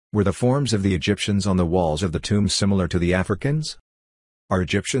Were the forms of the Egyptians on the walls of the tombs similar to the Africans? Are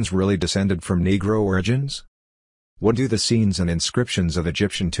Egyptians really descended from Negro origins? What do the scenes and inscriptions of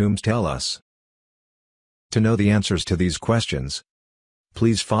Egyptian tombs tell us? To know the answers to these questions,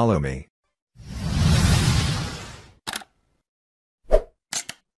 please follow me.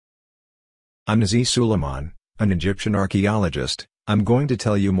 I'm Nazi Suleiman, an Egyptian archaeologist. I'm going to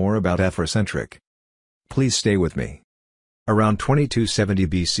tell you more about Afrocentric. Please stay with me. Around 2270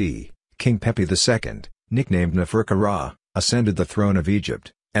 BC, King Pepi II, nicknamed Neferka-Ra, ascended the throne of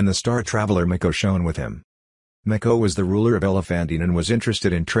Egypt, and the star traveler Meko shone with him. Meko was the ruler of Elephantine and was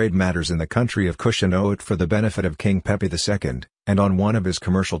interested in trade matters in the country of Kush and owed it for the benefit of King Pepi II, and on one of his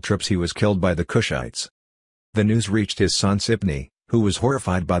commercial trips he was killed by the Kushites. The news reached his son Sipni, who was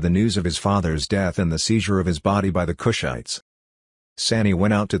horrified by the news of his father's death and the seizure of his body by the Kushites. Sani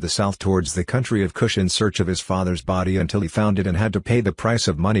went out to the south towards the country of Kush in search of his father's body until he found it and had to pay the price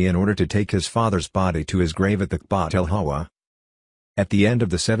of money in order to take his father's body to his grave at the Qbat el-Hawa. At the end of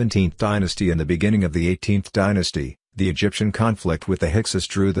the 17th dynasty and the beginning of the 18th dynasty, the Egyptian conflict with the Hyksos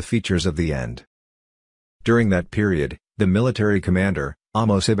drew the features of the end. During that period, the military commander,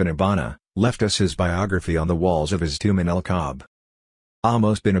 Ahmose ibn Abana, left us his biography on the walls of his tomb in El-Kab.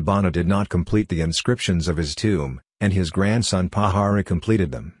 Ahmose ibn Abana did not complete the inscriptions of his tomb, and his grandson Pahara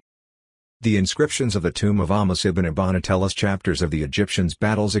completed them. The inscriptions of the tomb of Ahmose ibn Abana tell us chapters of the Egyptians'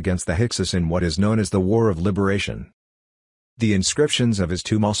 battles against the Hyksos in what is known as the War of Liberation. The inscriptions of his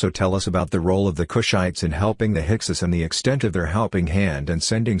tomb also tell us about the role of the Kushites in helping the Hyksos and the extent of their helping hand and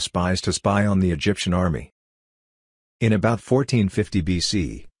sending spies to spy on the Egyptian army. In about 1450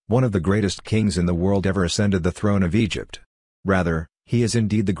 BC, one of the greatest kings in the world ever ascended the throne of Egypt. Rather, he is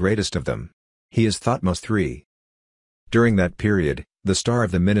indeed the greatest of them. He is Thutmose III. During that period, the star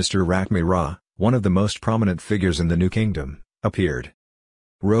of the minister Rachmi-Ra, one of the most prominent figures in the New Kingdom, appeared.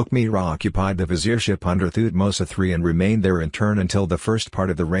 Rachmi-Ra occupied the viziership under Thutmose III and remained there in turn until the first part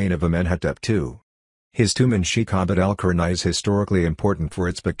of the reign of Amenhotep II. His tomb in Sheikhabad el-Karni is historically important for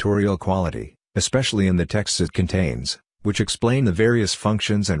its pictorial quality, especially in the texts it contains, which explain the various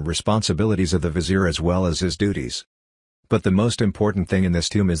functions and responsibilities of the vizier as well as his duties. But the most important thing in this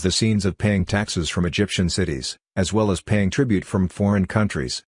tomb is the scenes of paying taxes from Egyptian cities, as well as paying tribute from foreign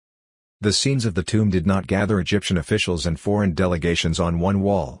countries. The scenes of the tomb did not gather Egyptian officials and foreign delegations on one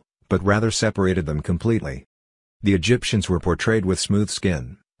wall, but rather separated them completely. The Egyptians were portrayed with smooth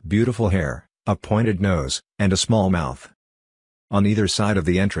skin, beautiful hair, a pointed nose, and a small mouth. On either side of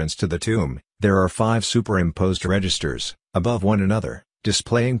the entrance to the tomb, there are 5 superimposed registers, above one another,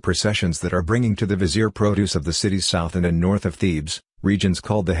 displaying processions that are bringing to the vizier produce of the cities south and north of Thebes, regions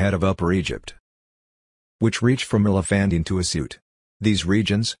called the head of Upper Egypt, which reach from Elephantine to Asut. These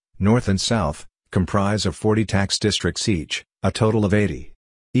regions, north and south, comprise of 40 tax districts each, a total of 80.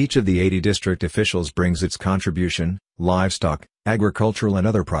 Each of the 80 district officials brings its contribution, livestock, agricultural and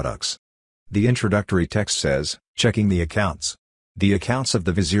other products. The introductory text says, checking the accounts. The accounts of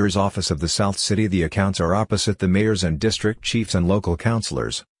the vizier's office of the South City. The accounts are opposite the mayors and district chiefs and local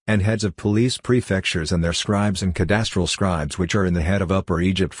councillors, and heads of police prefectures and their scribes and cadastral scribes which are in the head of Upper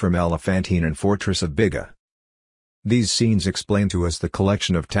Egypt from Elephantine and fortress of Biga. These scenes explain to us the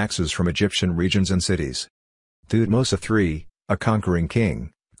collection of taxes from Egyptian regions and cities. Thutmose III, a conquering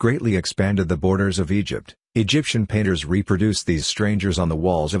king, greatly expanded the borders of Egypt. Egyptian painters reproduced these strangers on the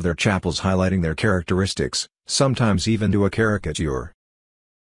walls of their chapels, highlighting their characteristics, sometimes even to a caricature.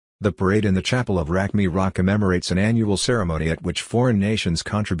 The parade in the chapel of Rachmi-Ra commemorates an annual ceremony at which foreign nations'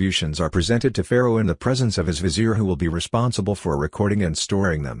 contributions are presented to Pharaoh in the presence of his vizier, who will be responsible for recording and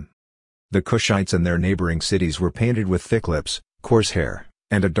storing them. The Kushites and their neighboring cities were painted with thick lips, coarse hair,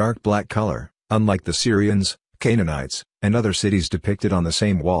 and a dark black color, unlike the Syrians, Canaanites, and other cities depicted on the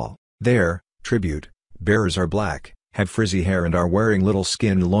same wall. Their tribute bearers are black, have frizzy hair and are wearing little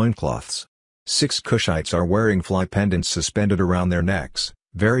skin loincloths. 6 Kushites are wearing fly pendants suspended around their necks,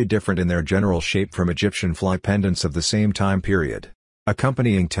 very different in their general shape from Egyptian fly pendants of the same time period.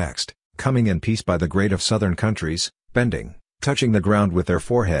 Accompanying text, coming in peace by the great of southern countries, bending, touching the ground with their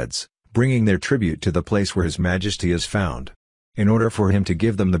foreheads, bringing their tribute to the place where His Majesty is found, in order for him to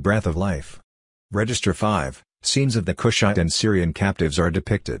give them the breath of life. Register 5, scenes of the Kushite and Syrian captives are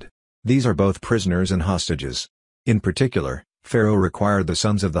depicted. These are both prisoners and hostages. In particular, Pharaoh required the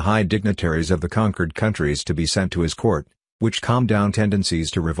sons of the high dignitaries of the conquered countries to be sent to his court, which calmed down tendencies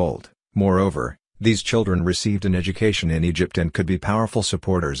to revolt. Moreover, these children received an education in Egypt and could be powerful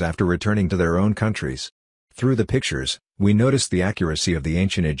supporters after returning to their own countries. Through the pictures, we notice the accuracy of the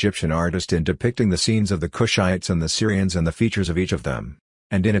ancient Egyptian artist in depicting the scenes of the Kushites and the Syrians and the features of each of them.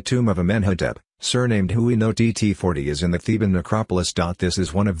 and in a tomb of Amenhotep, surnamed Hui no Tt40 is in the Theban necropolis. This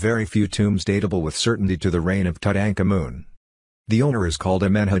is one of very few tombs datable with certainty to the reign of Tutankhamun. The owner is called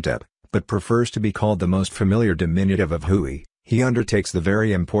Amenhotep, but prefers to be called the most familiar diminutive of Hui. He undertakes the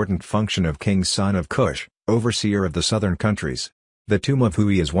very important function of king's son of Kush, overseer of the southern countries. The tomb of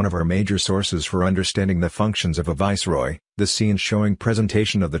Hui is one of our major sources for understanding the functions of a viceroy. The scenes showing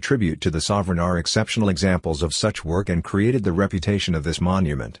presentation of the tribute to the sovereign are exceptional examples of such work and created the reputation of this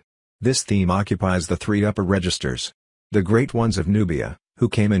monument. This theme occupies the three upper registers. The great ones of Nubia, who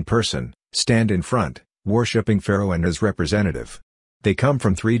came in person, stand in front, worshipping Pharaoh and his representative. They come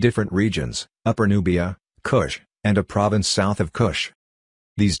from three different regions, Upper Nubia, Kush, and a province south of Kush.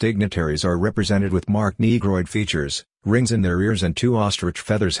 These dignitaries are represented with marked Negroid features, rings in their ears and two ostrich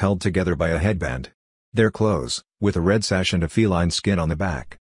feathers held together by a headband. Their clothes, with a red sash and a feline skin on the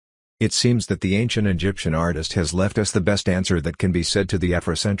back. It seems that the ancient Egyptian artist has left us the best answer that can be said to the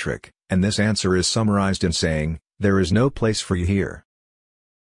Afrocentric, and this answer is summarized in saying, "There is no place for you here."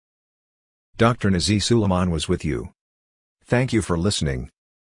 Dr. Nazi Suleiman was with you. Thank you for listening.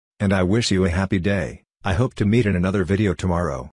 And I wish you a happy day. I hope to meet in another video tomorrow.